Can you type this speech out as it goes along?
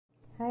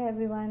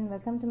everyone,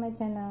 welcome to my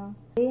channel.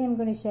 Today I'm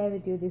going to share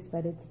with you this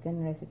butter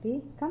chicken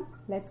recipe. Come,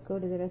 let's go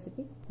to the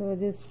recipe. So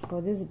for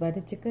this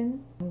butter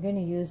chicken, I'm going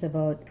to use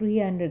about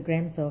 300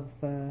 grams of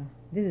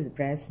this is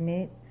breast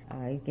meat.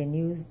 You can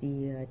use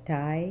the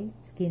Thai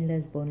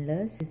skinless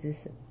boneless. This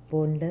is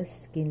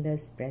boneless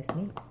skinless breast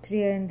meat.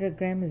 300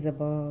 grams is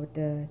about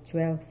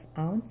 12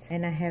 ounce,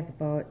 and I have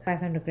about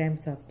 500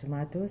 grams of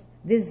tomatoes.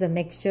 This is a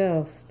mixture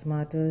of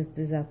tomatoes.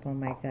 These are from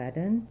my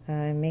garden.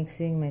 I'm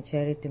mixing my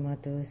cherry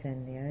tomatoes,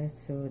 and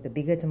so the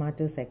bigger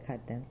tomatoes I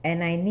cut them.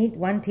 And I need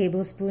 1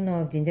 tablespoon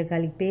of ginger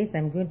garlic paste.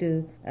 I'm going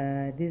to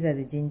these are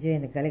the ginger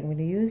and the garlic I'm going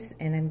to use,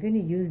 and I'm going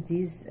to use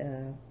this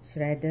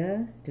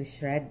shredder to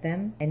shred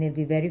them, and it'll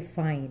be very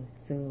fine.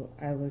 So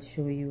I will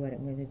show you what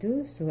I'm going to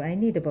do. So I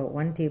need about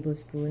 1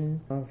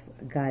 tablespoon of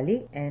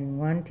garlic and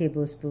 1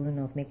 tablespoon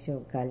of mixture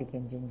of garlic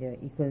and ginger,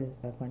 equal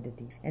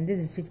quantity. And this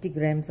is 50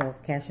 grams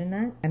of cashew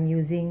nut. I'm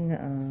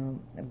using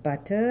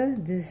butter.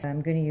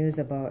 I'm going to use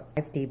about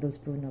 5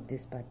 tablespoons of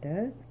this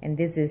butter, and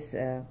this is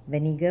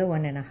vinegar,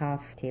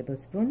 1.5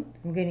 tablespoon.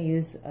 I'm going to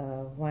use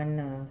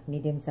 1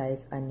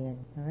 medium-sized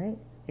onion. All right.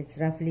 It's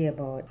roughly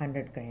about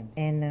 100 grams.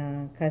 And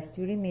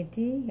kasoori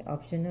methi,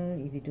 optional.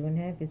 If you don't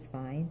have, it's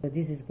fine. So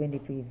this is going to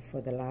be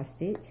for the last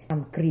stage.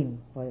 Some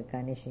cream for the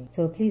garnishing.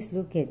 So please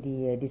look at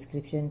the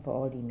description for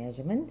all the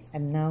measurements.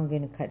 I'm now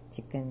going to cut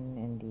chicken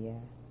and the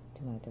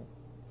tomato.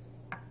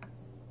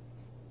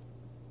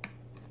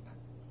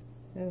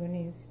 So I'm going to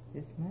use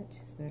this much.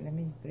 So let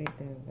me grate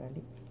the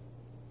garlic.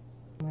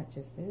 How much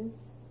is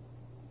this?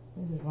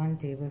 This is 1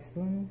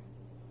 tablespoon.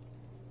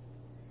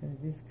 So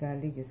this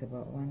garlic is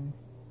about 1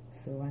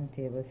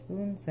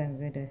 tablespoon. So I'm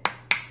going to,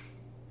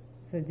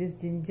 so this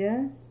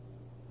ginger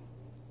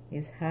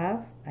is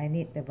half. I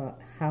need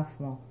about half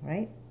more,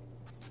 right?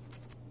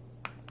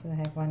 So I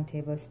have 1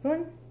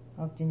 tablespoon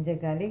of ginger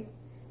garlic.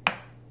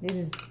 This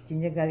is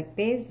ginger garlic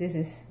paste. This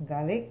is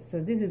garlic. So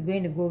this is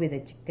going to go with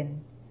the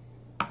chicken.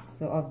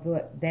 So of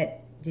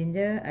that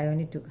ginger, I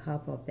only took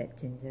half of that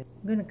ginger.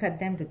 I'm going to cut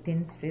them to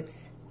thin strips.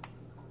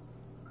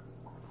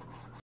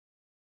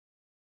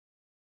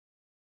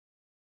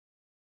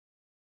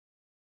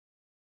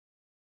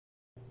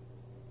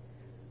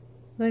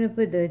 I'm going to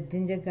put the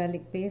ginger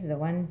garlic paste, the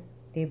 1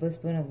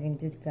 tablespoon of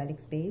ginger garlic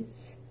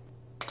paste,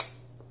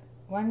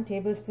 1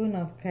 tablespoon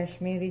of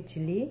Kashmiri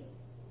chili.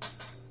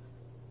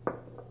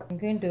 I'm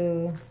going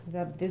to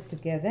rub this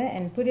together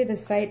and put it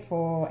aside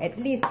for at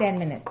least 10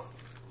 minutes.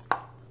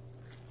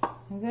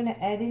 I'm going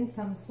to add in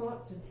some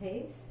salt to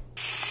taste.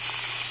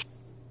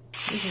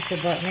 This is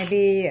about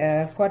maybe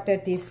a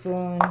 1/4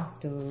 teaspoon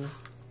to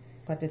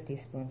 1/4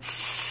 teaspoon.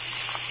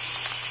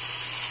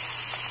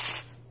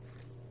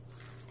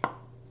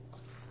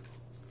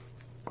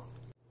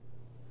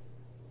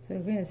 So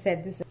we're going to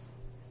set this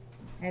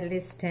at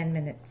least 10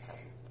 minutes.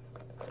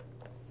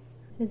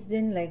 It's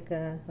been like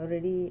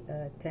already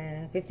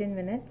 15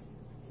 minutes.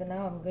 So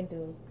now I'm going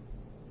to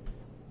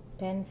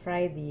pan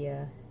fry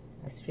the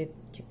strip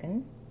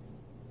chicken.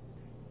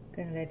 I'm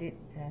going to let it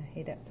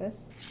heat up first.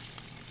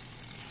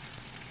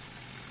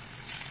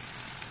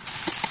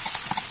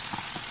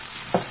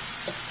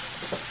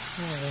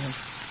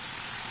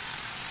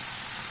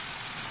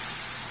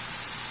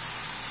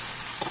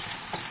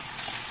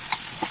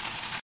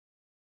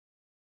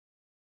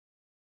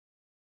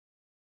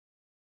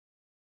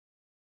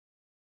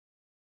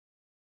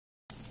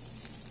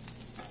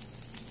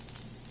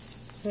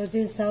 So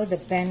this is how the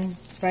pan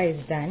fry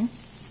is done.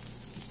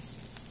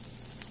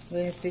 I'm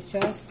going to switch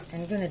off.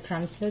 I'm going to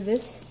transfer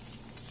this.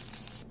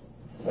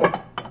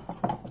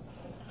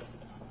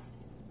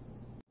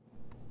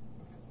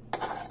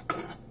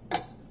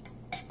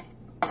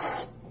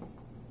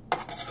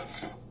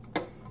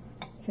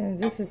 So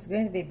this is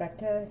going to be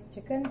butter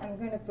chicken. I'm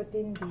going to put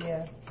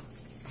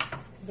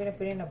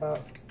in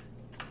about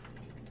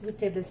 2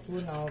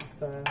 tablespoons of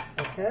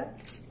butter.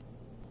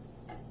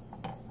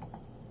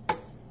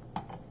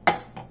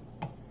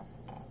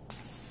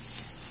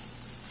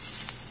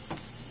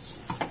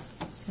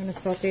 I'm going to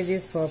saute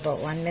this for about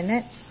 1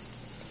 minute,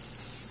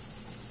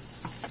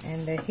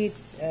 and the heat,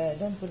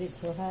 don't put it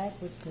so high,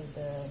 put to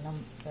the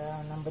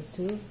number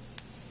 2. I'm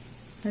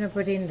going to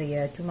put in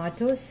the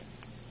tomatoes,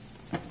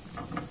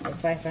 the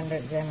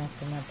 500 grams of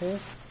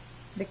tomatoes,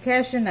 the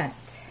cashew nut.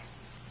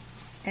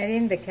 Add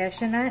in the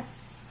cashew nut.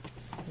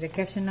 The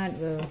cashew nut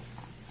will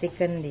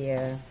thicken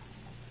the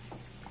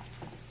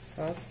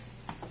sauce.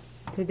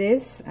 To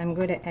this, I'm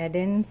going to add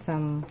in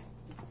some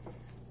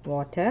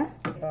water,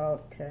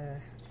 about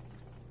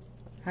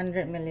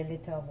 100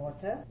 milliliter of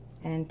water,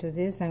 and to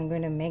this I'm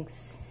going to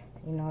mix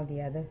in all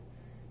the other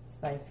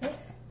spices.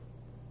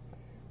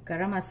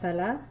 Garam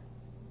masala,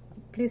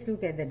 please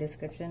look at the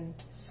description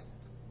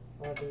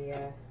for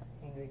the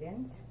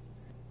ingredients.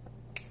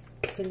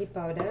 Chili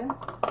powder,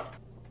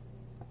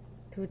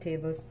 2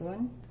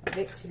 tablespoons.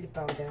 Red chili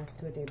powder,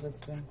 2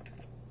 tablespoons.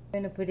 I'm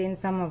going to put in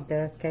some of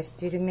the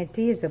cashew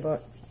methi, is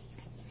about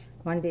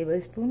 1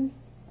 tablespoon.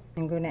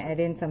 I'm going to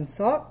add in some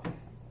salt,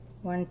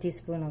 1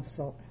 teaspoon of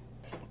salt.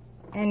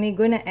 And we're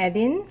going to add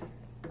in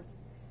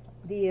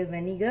the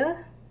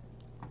vinegar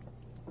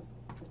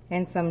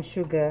and some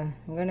sugar.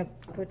 I'm going to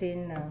put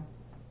in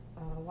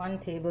 1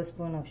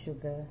 tablespoon of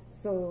sugar.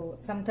 So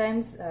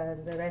sometimes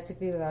the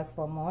recipe will ask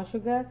for more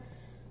sugar,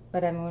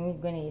 but I'm only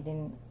going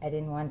to add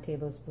in 1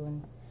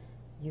 tablespoon.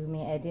 You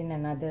may add in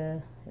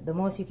another. The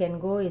most you can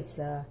go is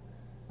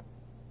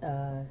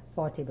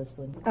 4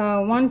 tablespoons.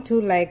 Once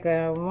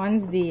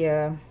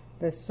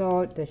the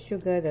salt, the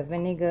sugar, the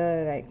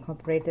vinegar are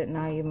incorporated,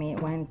 now you may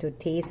want to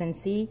taste and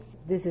see.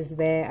 This is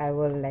where I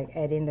will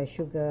add in the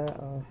sugar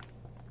or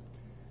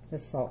the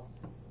salt.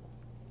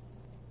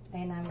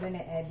 And I'm going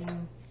to add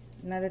in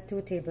another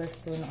 2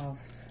 tablespoons of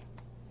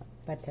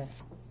butter.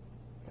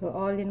 So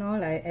all in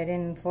all, I add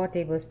in 4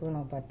 tablespoons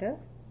of butter.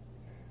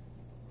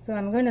 So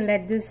I'm going to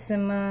let this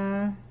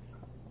simmer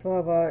for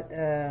about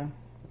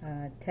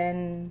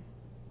 10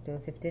 to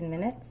 15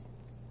 minutes.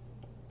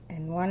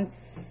 And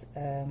once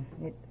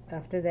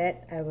after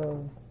that, I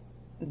will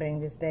bring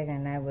this back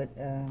and I would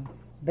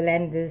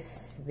blend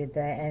this with the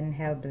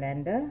handheld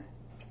blender.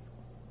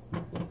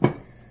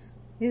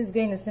 This is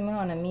going to simmer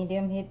on a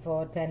medium heat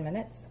for 10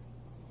 minutes.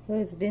 So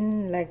it's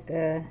been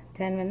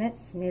 10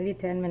 minutes, nearly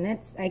 10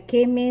 minutes. I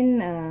came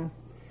in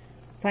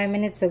 5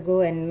 minutes ago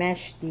and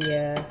mashed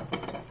the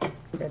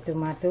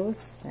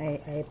tomatoes.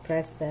 I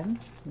pressed them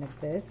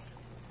like this.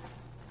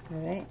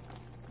 Alright.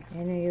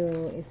 And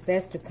it's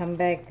best to come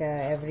back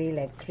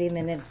every 3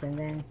 minutes and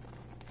then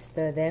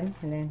stir them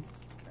and then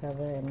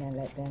cover and then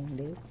let them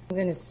be. I'm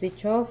going to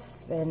switch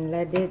off and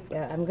let it,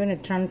 I'm going to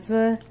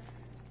transfer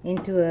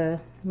into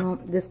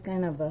this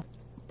kind of a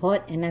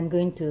pot, and I'm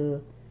going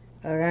to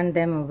run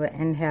them over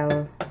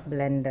handheld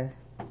blender.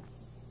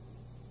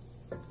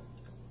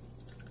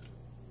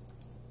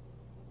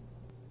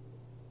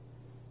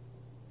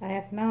 I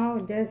have now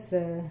just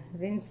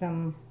rinsed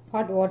some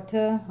hot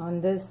water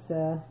on this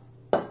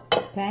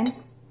pan,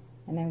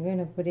 and I'm going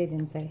to put it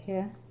inside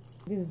here.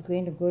 This is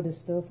going to go to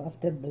stove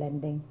after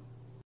blending.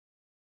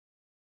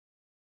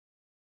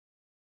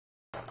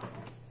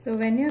 So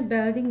when you're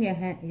building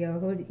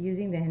you're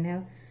using the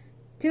handheld,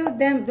 tilt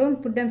them,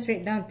 don't put them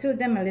straight down, tilt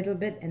them a little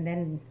bit and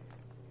then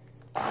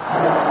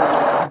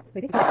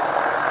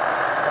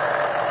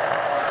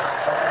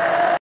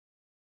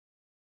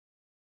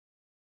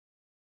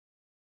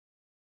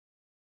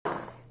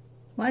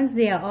once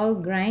they are all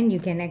grind, you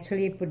can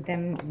actually put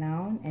them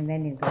down and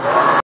then you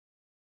go.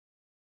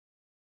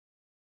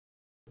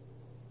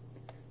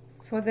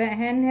 For the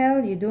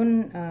handheld, you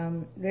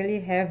don't really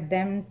have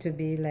them to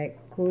be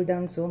cool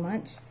down so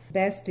much.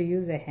 Best to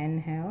use a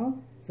handheld,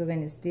 so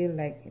when it's still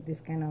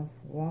this kind of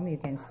warm, you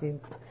can still.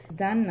 It's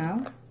done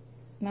now.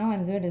 Now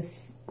I'm going to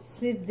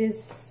sieve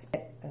this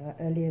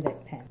earlier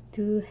that pan.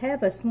 To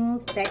have a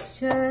smooth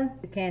texture,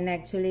 you can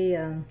actually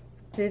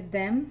sieve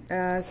them.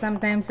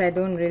 Sometimes I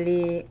don't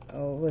really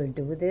will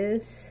do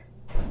this,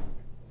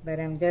 but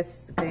I'm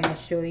just going to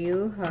show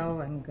you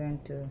how I'm going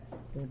to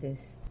do this.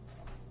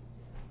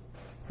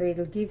 So it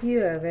will give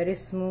you a very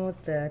smooth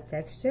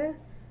texture,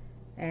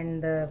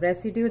 and the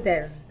residue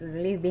that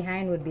leave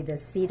behind would be the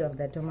seed of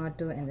the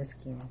tomato and the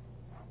skin.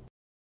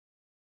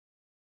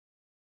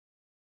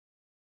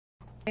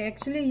 I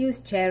actually use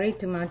cherry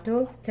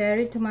tomato.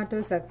 Cherry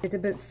tomatoes are a little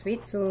bit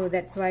sweet, so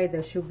that's why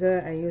the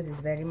sugar I use is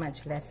very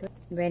much lesser.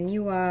 When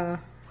you are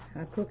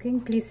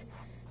cooking, please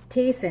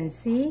taste and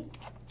see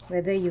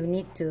whether you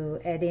need to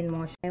add in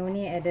more. I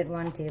only added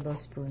 1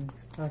 tablespoon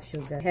of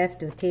sugar. You have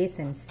to taste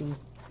and see.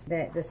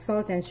 The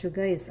salt and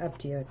sugar is up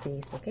to your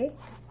taste, okay?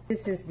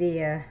 This is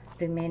the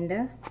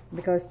remainder,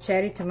 because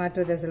cherry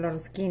tomato, there's a lot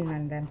of skin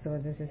on them, so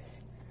this is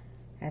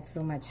have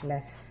so much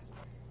left.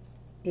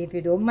 If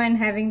you don't mind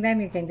having them,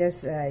 you can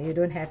just you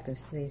don't have to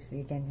sieve.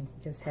 You can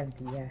just have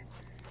the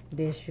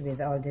dish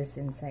with all this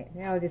inside.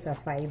 All these are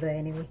fiber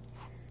anyway,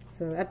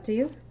 so up to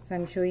you. So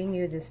I'm showing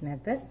you this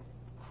method.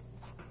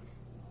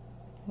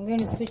 I'm going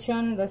to switch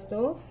on the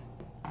stove.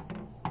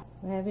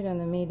 I have it on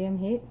the medium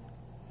heat.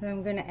 So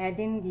I'm going to add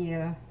in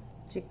the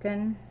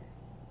chicken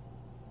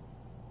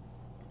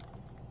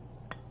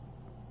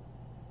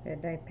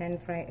that I pan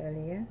fried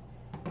earlier.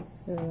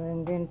 So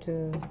I'm going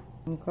to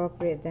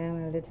incorporate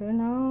them a little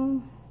now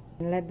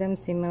and let them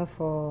simmer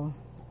for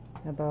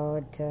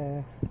about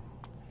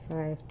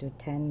 5 to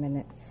 10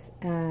 minutes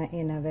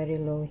in a very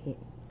low heat.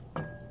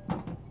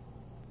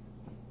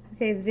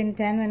 Okay, it's been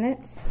 10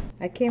 minutes.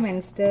 I came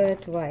and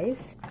stirred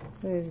twice,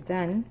 so it's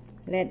done.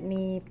 Let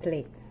me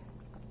plate.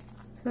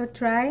 So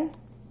try.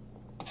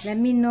 Let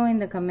me know in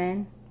the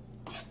comment.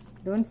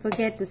 Don't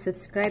forget to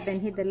subscribe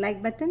and hit the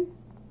like button.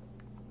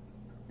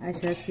 I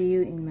shall see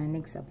you in my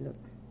next upload.